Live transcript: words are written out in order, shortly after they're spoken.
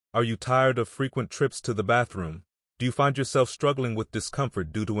Are you tired of frequent trips to the bathroom? Do you find yourself struggling with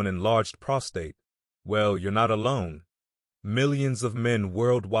discomfort due to an enlarged prostate? Well, you're not alone. Millions of men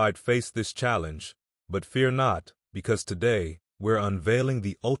worldwide face this challenge, but fear not, because today, we're unveiling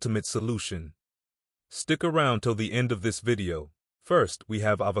the ultimate solution. Stick around till the end of this video. First, we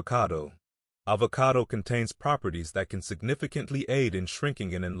have avocado. Avocado contains properties that can significantly aid in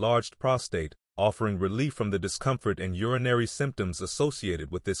shrinking an enlarged prostate, offering relief from the discomfort and urinary symptoms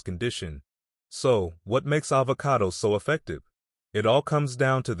associated with this condition. So, what makes avocados so effective? It all comes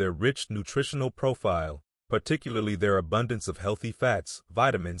down to their rich nutritional profile, particularly their abundance of healthy fats,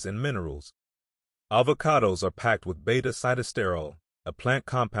 vitamins, and minerals. Avocados are packed with beta-sitosterol, a plant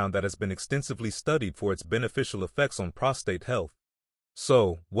compound that has been extensively studied for its beneficial effects on prostate health.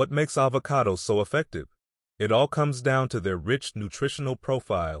 So, what makes avocados so effective? It all comes down to their rich nutritional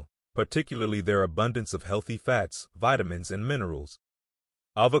profile, particularly their abundance of healthy fats, vitamins, and minerals.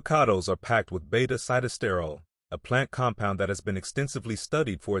 Avocados are packed with beta-sitosterol, a plant compound that has been extensively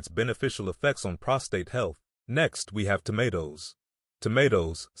studied for its beneficial effects on prostate health. Next, we have tomatoes.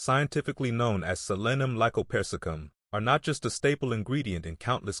 Tomatoes, scientifically known as Solanum lycopersicum, are not just a staple ingredient in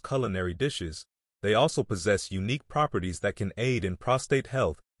countless culinary dishes. They also possess unique properties that can aid in prostate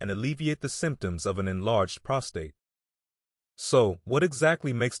health and alleviate the symptoms of an enlarged prostate. So, what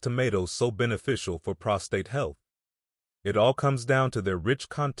exactly makes tomatoes so beneficial for prostate health? It all comes down to their rich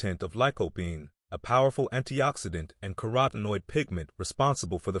content of lycopene, a powerful antioxidant and carotenoid pigment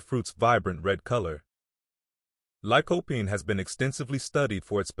responsible for the fruit's vibrant red color. Lycopene has been extensively studied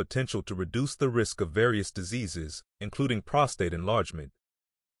for its potential to reduce the risk of various diseases, including prostate enlargement.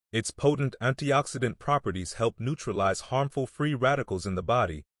 Its potent antioxidant properties help neutralize harmful free radicals in the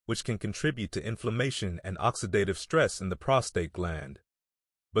body, which can contribute to inflammation and oxidative stress in the prostate gland.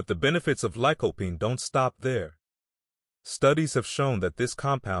 But the benefits of lycopene don't stop there. Studies have shown that this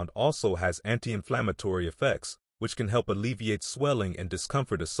compound also has anti-inflammatory effects, which can help alleviate swelling and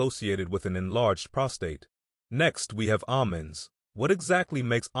discomfort associated with an enlarged prostate. Next, we have almonds. What exactly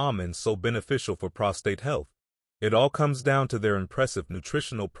makes almonds so beneficial for prostate health? It all comes down to their impressive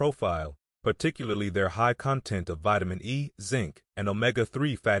nutritional profile, particularly their high content of vitamin E, zinc, and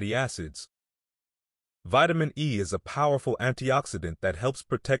omega-3 fatty acids. Vitamin E is a powerful antioxidant that helps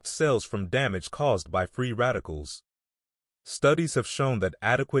protect cells from damage caused by free radicals. Studies have shown that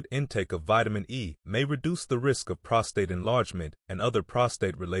adequate intake of vitamin E may reduce the risk of prostate enlargement and other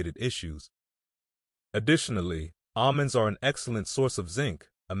prostate-related issues. Additionally, almonds are an excellent source of zinc,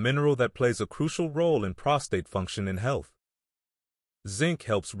 a mineral that plays a crucial role in prostate function and health. Zinc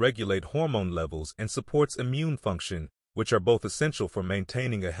helps regulate hormone levels and supports immune function, which are both essential for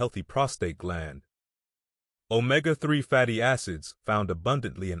maintaining a healthy prostate gland. Omega-3 fatty acids, found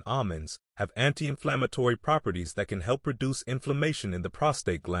abundantly in almonds, have anti-inflammatory properties that can help reduce inflammation in the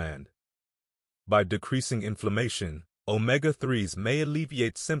prostate gland. By decreasing inflammation, omega-3s may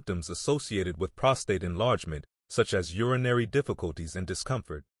alleviate symptoms associated with prostate enlargement, such as urinary difficulties and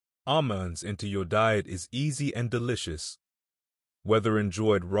discomfort. Almonds into your diet is easy and delicious. Whether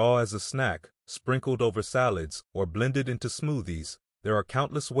enjoyed raw as a snack, sprinkled over salads, or blended into smoothies, there are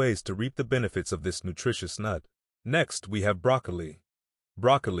countless ways to reap the benefits of this nutritious nut. Next, we have broccoli.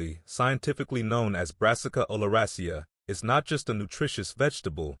 Broccoli, scientifically known as Brassica oleracea, is not just a nutritious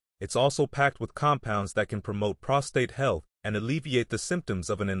vegetable, it's also packed with compounds that can promote prostate health and alleviate the symptoms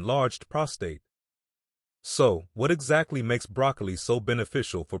of an enlarged prostate. So, what exactly makes broccoli so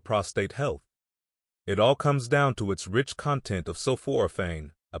beneficial for prostate health? It all comes down to its rich content of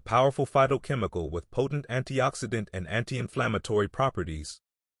sulforaphane, a powerful phytochemical with potent antioxidant and anti-inflammatory properties.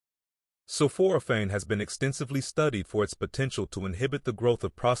 Sulforaphane has been extensively studied for its potential to inhibit the growth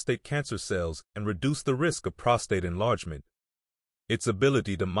of prostate cancer cells and reduce the risk of prostate enlargement. Its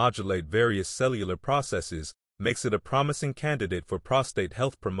ability to modulate various cellular processes makes it a promising candidate for prostate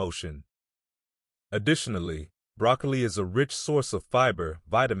health promotion. Additionally, broccoli is a rich source of fiber,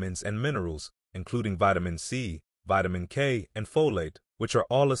 vitamins, and minerals, including vitamin C, vitamin K, and folate, which are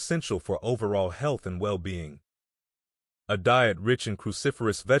all essential for overall health and well-being. A diet rich in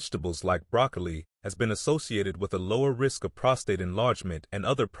cruciferous vegetables like broccoli has been associated with a lower risk of prostate enlargement and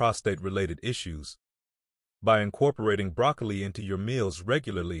other prostate-related issues. By incorporating broccoli into your meals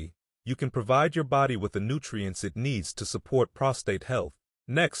regularly, you can provide your body with the nutrients it needs to support prostate health.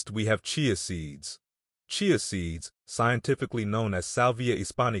 Next, we have chia seeds. Chia seeds, scientifically known as Salvia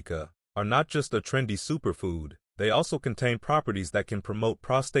hispanica, are not just a trendy superfood, they also contain properties that can promote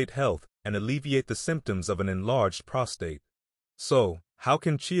prostate health and alleviate the symptoms of an enlarged prostate. So, how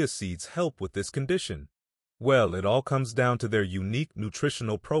can chia seeds help with this condition? Well, it all comes down to their unique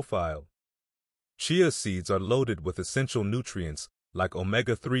nutritional profile. Chia seeds are loaded with essential nutrients like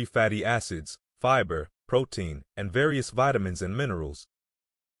omega-3 fatty acids, fiber, protein, and various vitamins and minerals.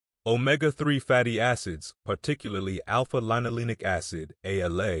 Omega-3 fatty acids, particularly alpha-linolenic acid,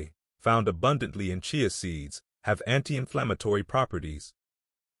 ALA, found abundantly in chia seeds, have anti-inflammatory properties.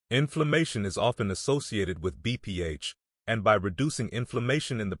 Inflammation is often associated with BPH, and by reducing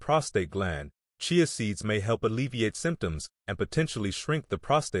inflammation in the prostate gland, chia seeds may help alleviate symptoms and potentially shrink the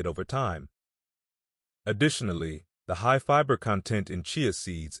prostate over time. Additionally, the high fiber content in chia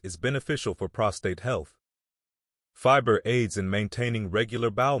seeds is beneficial for prostate health. Fiber aids in maintaining regular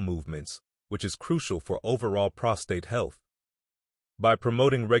bowel movements, which is crucial for overall prostate health. By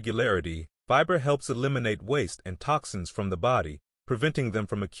promoting regularity, fiber helps eliminate waste and toxins from the body, preventing them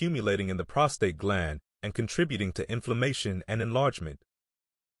from accumulating in the prostate gland and contributing to inflammation and enlargement.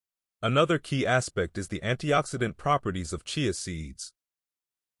 Another key aspect is the antioxidant properties of chia seeds.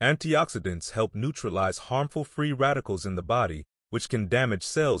 Antioxidants help neutralize harmful free radicals in the body, which can damage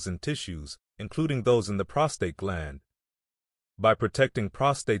cells and tissues, including those in the prostate gland. By protecting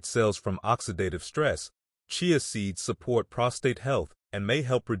prostate cells from oxidative stress, chia seeds support prostate health and may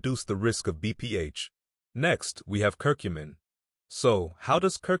help reduce the risk of BPH. Next, we have curcumin. So, how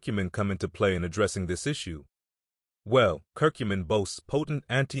does curcumin come into play in addressing this issue? Well, curcumin boasts potent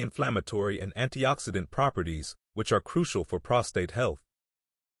anti-inflammatory and antioxidant properties, which are crucial for prostate health.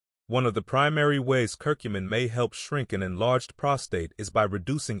 One of the primary ways curcumin may help shrink an enlarged prostate is by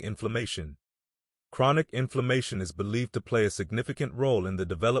reducing inflammation. Chronic inflammation is believed to play a significant role in the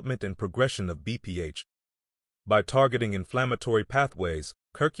development and progression of BPH. By targeting inflammatory pathways,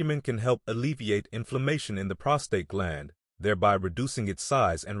 curcumin can help alleviate inflammation in the prostate gland, thereby reducing its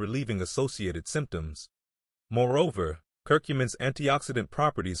size and relieving associated symptoms. Moreover, curcumin's antioxidant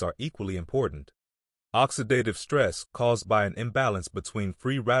properties are equally important. Oxidative stress caused by an imbalance between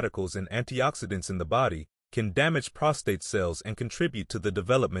free radicals and antioxidants in the body can damage prostate cells and contribute to the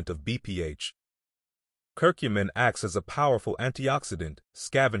development of BPH. Curcumin acts as a powerful antioxidant,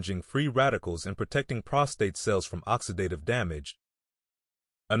 scavenging free radicals and protecting prostate cells from oxidative damage.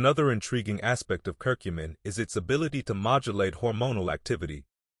 Another intriguing aspect of curcumin is its ability to modulate hormonal activity.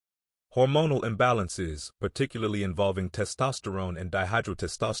 Hormonal imbalances, particularly involving testosterone and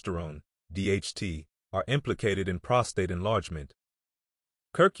dihydrotestosterone, DHT, are implicated in prostate enlargement.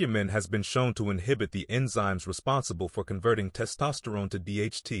 Curcumin has been shown to inhibit the enzymes responsible for converting testosterone to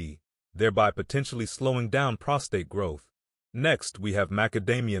DHT, thereby potentially slowing down prostate growth. Next, we have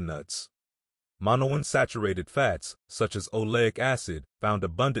macadamia nuts. Monounsaturated fats, such as oleic acid, found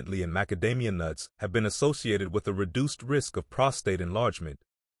abundantly in macadamia nuts, have been associated with a reduced risk of prostate enlargement.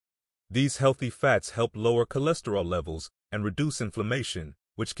 These healthy fats help lower cholesterol levels and reduce inflammation,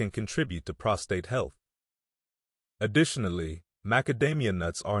 which can contribute to prostate health. Additionally, macadamia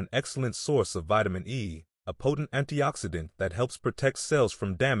nuts are an excellent source of vitamin E, a potent antioxidant that helps protect cells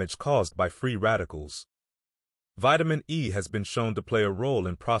from damage caused by free radicals. Vitamin E has been shown to play a role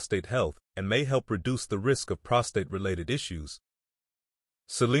in prostate health and may help reduce the risk of prostate-related issues.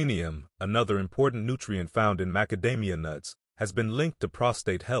 Selenium, another important nutrient found in macadamia nuts, has been linked to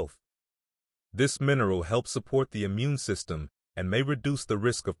prostate health. This mineral helps support the immune system and may reduce the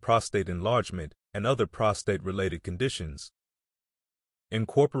risk of prostate enlargement and other prostate-related conditions.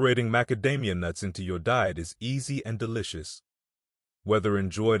 Incorporating macadamia nuts into your diet is easy and delicious. Whether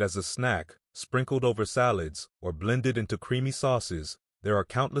enjoyed as a snack, sprinkled over salads, or blended into creamy sauces, there are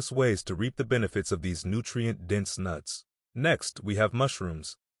countless ways to reap the benefits of these nutrient-dense nuts. Next, we have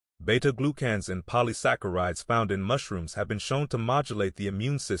mushrooms. Beta-glucans and polysaccharides found in mushrooms have been shown to modulate the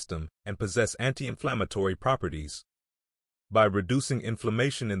immune system and possess anti-inflammatory properties. By reducing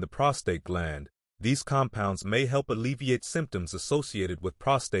inflammation in the prostate gland, these compounds may help alleviate symptoms associated with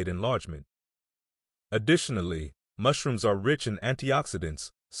prostate enlargement. Additionally, mushrooms are rich in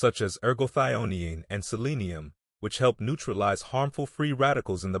antioxidants, such as ergothioneine and selenium, which help neutralize harmful free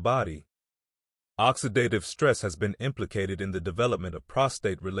radicals in the body. Oxidative stress has been implicated in the development of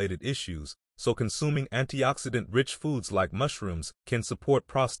prostate-related issues, so consuming antioxidant-rich foods like mushrooms can support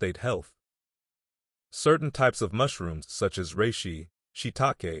prostate health. Certain types of mushrooms, such as reishi,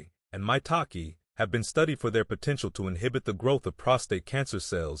 shiitake, and maitake, have been studied for their potential to inhibit the growth of prostate cancer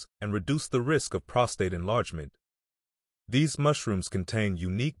cells and reduce the risk of prostate enlargement. These mushrooms contain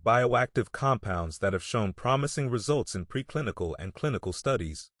unique bioactive compounds that have shown promising results in preclinical and clinical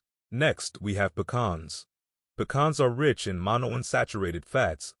studies. Next, we have pecans. Pecans are rich in monounsaturated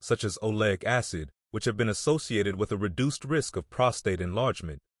fats, such as oleic acid, which have been associated with a reduced risk of prostate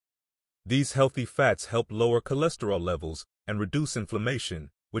enlargement. These healthy fats help lower cholesterol levels and reduce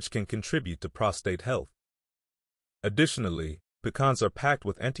inflammation, which can contribute to prostate health. Additionally, Pecans are packed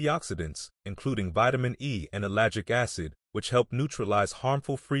with antioxidants, including vitamin E and ellagic acid, which help neutralize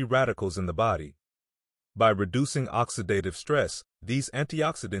harmful free radicals in the body. By reducing oxidative stress, these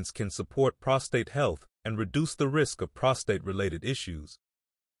antioxidants can support prostate health and reduce the risk of prostate-related issues.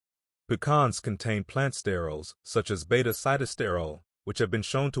 Pecans contain plant sterols, such as beta-sitosterol, which have been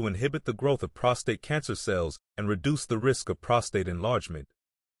shown to inhibit the growth of prostate cancer cells and reduce the risk of prostate enlargement.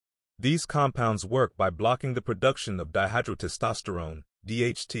 These compounds work by blocking the production of dihydrotestosterone,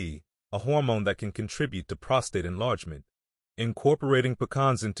 DHT, a hormone that can contribute to prostate enlargement. Incorporating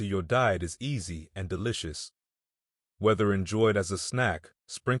pecans into your diet is easy and delicious. Whether enjoyed as a snack,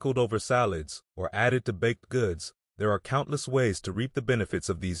 sprinkled over salads, or added to baked goods, there are countless ways to reap the benefits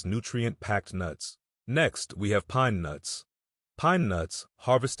of these nutrient-packed nuts. Next, we have pine nuts. Pine nuts,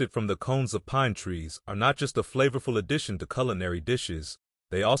 harvested from the cones of pine trees, are not just a flavorful addition to culinary dishes.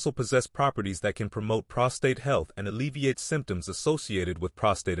 They also possess properties that can promote prostate health and alleviate symptoms associated with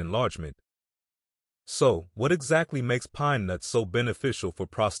prostate enlargement. So, what exactly makes pine nuts so beneficial for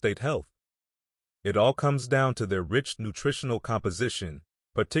prostate health? It all comes down to their rich nutritional composition,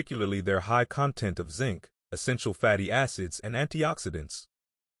 particularly their high content of zinc, essential fatty acids, and antioxidants.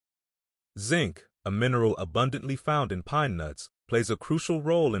 Zinc, a mineral abundantly found in pine nuts, plays a crucial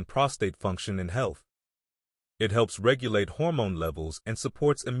role in prostate function and health. It helps regulate hormone levels and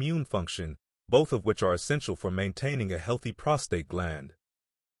supports immune function, both of which are essential for maintaining a healthy prostate gland.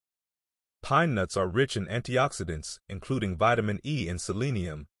 Pine nuts are rich in antioxidants, including vitamin E and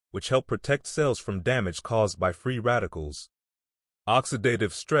selenium, which help protect cells from damage caused by free radicals.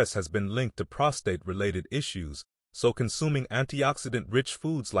 Oxidative stress has been linked to prostate-related issues, so consuming antioxidant-rich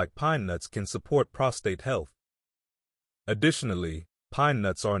foods like pine nuts can support prostate health. Additionally, pine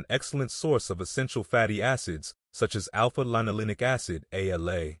nuts are an excellent source of essential fatty acids, such as alpha-linolenic acid,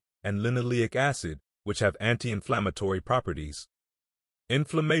 ALA, and linoleic acid, which have anti-inflammatory properties.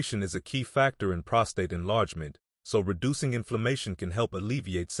 Inflammation is a key factor in prostate enlargement, so reducing inflammation can help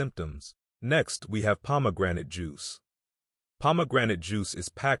alleviate symptoms. Next, we have pomegranate juice. Pomegranate juice is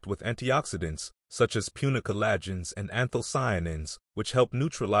packed with antioxidants, such as punicolagens and anthocyanins, which help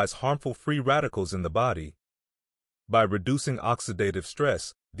neutralize harmful free radicals in the body. By reducing oxidative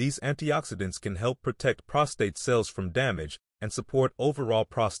stress, these antioxidants can help protect prostate cells from damage and support overall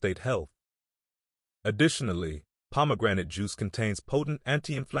prostate health. Additionally, pomegranate juice contains potent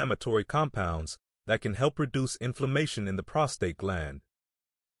anti-inflammatory compounds that can help reduce inflammation in the prostate gland.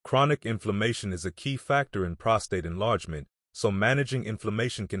 Chronic inflammation is a key factor in prostate enlargement, so managing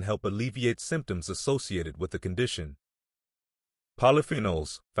inflammation can help alleviate symptoms associated with the condition.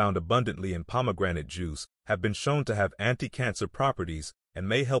 Polyphenols, found abundantly in pomegranate juice, have been shown to have anti-cancer properties and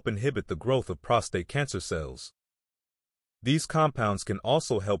may help inhibit the growth of prostate cancer cells. These compounds can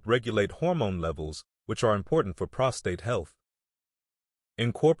also help regulate hormone levels, which are important for prostate health.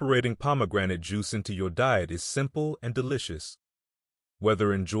 Incorporating pomegranate juice into your diet is simple and delicious.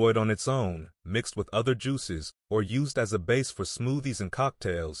 Whether enjoyed on its own, mixed with other juices, or used as a base for smoothies and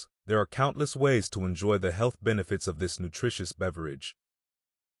cocktails, there are countless ways to enjoy the health benefits of this nutritious beverage.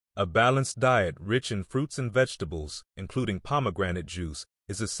 A balanced diet rich in fruits and vegetables, including pomegranate juice,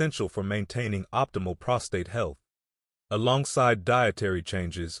 is essential for maintaining optimal prostate health. Alongside dietary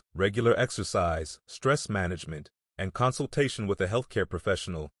changes, regular exercise, stress management, and consultation with a healthcare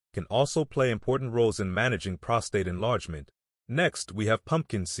professional can also play important roles in managing prostate enlargement. Next, we have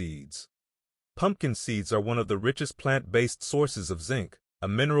pumpkin seeds. Pumpkin seeds are one of the richest plant-based sources of zinc, a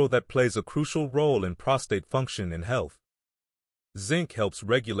mineral that plays a crucial role in prostate function and health. Zinc helps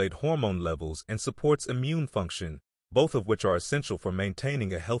regulate hormone levels and supports immune function, both of which are essential for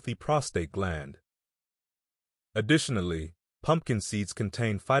maintaining a healthy prostate gland. Additionally, pumpkin seeds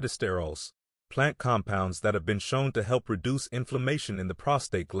contain phytosterols, plant compounds that have been shown to help reduce inflammation in the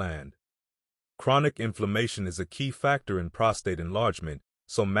prostate gland. Chronic inflammation is a key factor in prostate enlargement,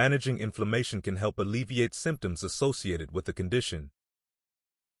 so managing inflammation can help alleviate symptoms associated with the condition.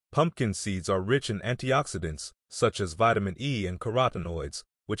 Pumpkin seeds are rich in antioxidants, such as vitamin E and carotenoids,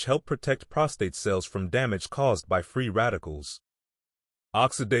 which help protect prostate cells from damage caused by free radicals.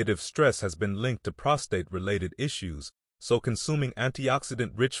 Oxidative stress has been linked to prostate-related issues, so consuming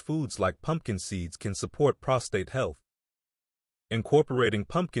antioxidant-rich foods like pumpkin seeds can support prostate health. Incorporating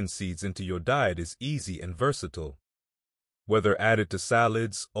pumpkin seeds into your diet is easy and versatile. Whether added to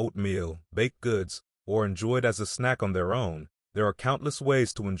salads, oatmeal, baked goods, or enjoyed as a snack on their own, there are countless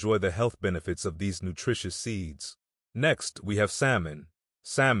ways to enjoy the health benefits of these nutritious seeds. Next, we have salmon.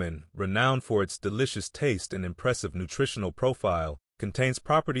 Salmon, renowned for its delicious taste and impressive nutritional profile, contains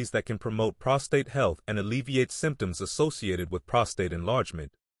properties that can promote prostate health and alleviate symptoms associated with prostate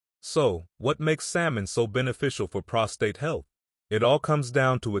enlargement. So, what makes salmon so beneficial for prostate health? It all comes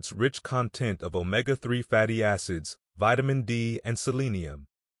down to its rich content of omega-3 fatty acids, vitamin D, and selenium.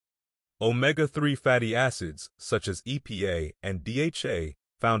 Omega-3 fatty acids, such as EPA and DHA,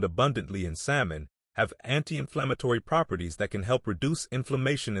 found abundantly in salmon, have anti-inflammatory properties that can help reduce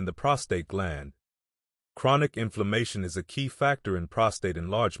inflammation in the prostate gland. Chronic inflammation is a key factor in prostate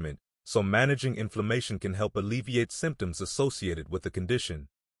enlargement, so managing inflammation can help alleviate symptoms associated with the condition.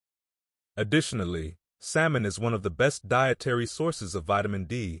 Additionally, salmon is one of the best dietary sources of vitamin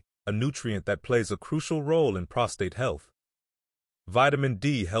D, a nutrient that plays a crucial role in prostate health. Vitamin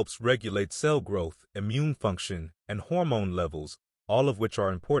D helps regulate cell growth, immune function, and hormone levels, all of which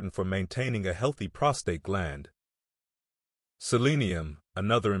are important for maintaining a healthy prostate gland. Selenium,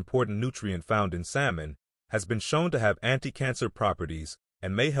 another important nutrient found in salmon, has been shown to have anti-cancer properties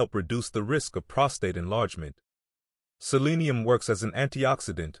and may help reduce the risk of prostate enlargement. Selenium works as an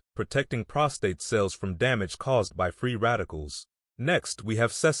antioxidant, protecting prostate cells from damage caused by free radicals. Next, we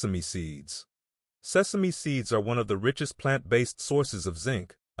have sesame seeds. Sesame seeds are one of the richest plant-based sources of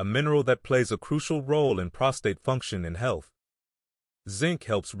zinc, a mineral that plays a crucial role in prostate function and health. Zinc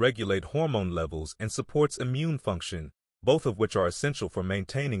helps regulate hormone levels and supports immune function, both of which are essential for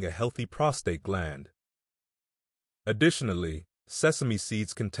maintaining a healthy prostate gland. Additionally, sesame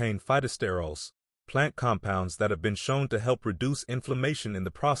seeds contain phytosterols, plant compounds that have been shown to help reduce inflammation in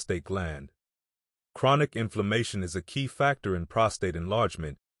the prostate gland. Chronic inflammation is a key factor in prostate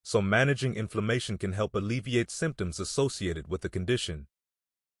enlargement, so managing inflammation can help alleviate symptoms associated with the condition.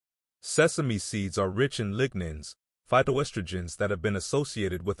 Sesame seeds are rich in lignans, phytoestrogens that have been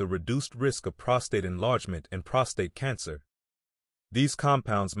associated with a reduced risk of prostate enlargement and prostate cancer. These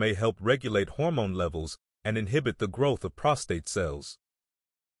compounds may help regulate hormone levels and inhibit the growth of prostate cells.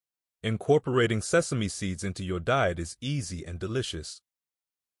 Incorporating sesame seeds into your diet is easy and delicious.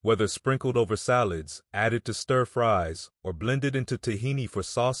 Whether sprinkled over salads, added to stir-fries, or blended into tahini for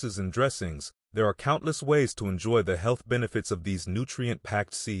sauces and dressings, there are countless ways to enjoy the health benefits of these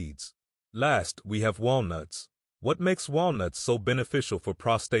nutrient-packed seeds. Last, we have walnuts. What makes walnuts so beneficial for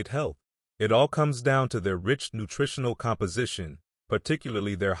prostate health? It all comes down to their rich nutritional composition,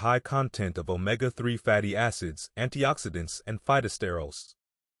 particularly their high content of omega-3 fatty acids, antioxidants, and phytosterols.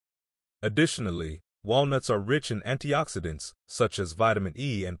 Additionally, walnuts are rich in antioxidants, such as vitamin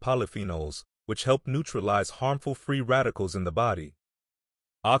E and polyphenols, which help neutralize harmful free radicals in the body.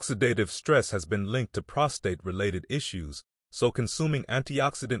 Oxidative stress has been linked to prostate-related issues, so consuming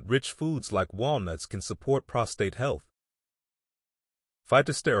antioxidant-rich foods like walnuts can support prostate health.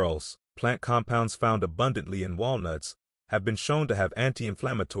 Phytosterols, plant compounds found abundantly in walnuts, have been shown to have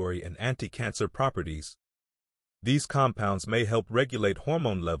anti-inflammatory and anti-cancer properties. These compounds may help regulate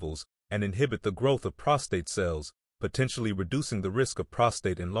hormone levels and inhibit the growth of prostate cells, potentially reducing the risk of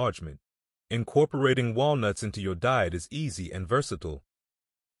prostate enlargement. Incorporating walnuts into your diet is easy and versatile.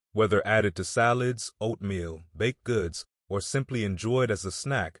 Whether added to salads, oatmeal, baked goods, or simply enjoyed as a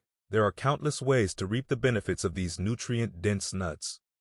snack, there are countless ways to reap the benefits of these nutrient-dense nuts.